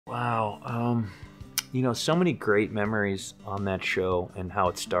Wow. You know, so many great memories on that show and how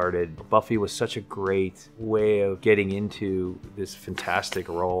it started. Buffy was such a great way of getting into this fantastic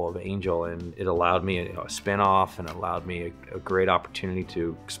role of Angel, and it allowed me a spin-off and allowed me a great opportunity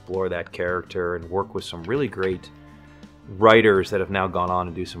to explore that character and work with some really great writers that have now gone on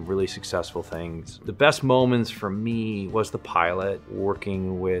to do some really successful things. The best moments for me was the pilot,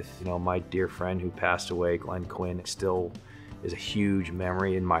 working with, my dear friend who passed away, Glenn Quinn. It still is a huge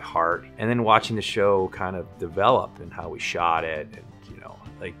memory in my heart. And then watching the show kind of develop and how we shot it, and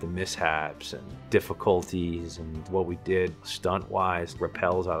like the mishaps and difficulties and what we did stunt-wise,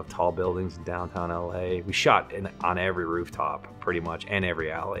 rappels out of tall buildings in downtown LA. We shot on every rooftop pretty much, and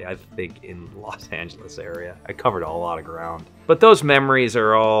every alley, I think, in Los Angeles area. I covered a lot of ground. But those memories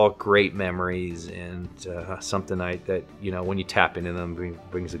are all great memories, and something that, when you tap into them,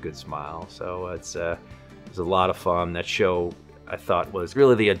 brings a good smile. So it was a lot of fun. That show, I thought, was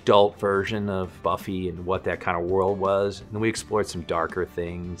really the adult version of Buffy and what that kind of world was. And we explored some darker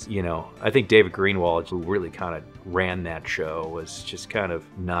things. I think David Greenwald, who really kind of ran that show, was just kind of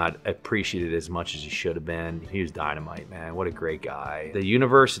not appreciated as much as he should have been. He was dynamite, man. What a great guy. The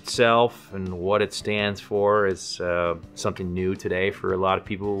universe itself and what it stands for is something new today for a lot of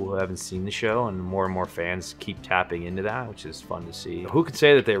people who haven't seen the show, and more fans keep tapping into that, which is fun to see. Who could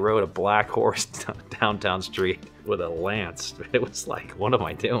say that they rode a black horse downtown street with a lance? It was like, what am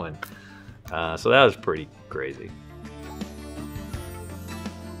I doing? So that was pretty crazy.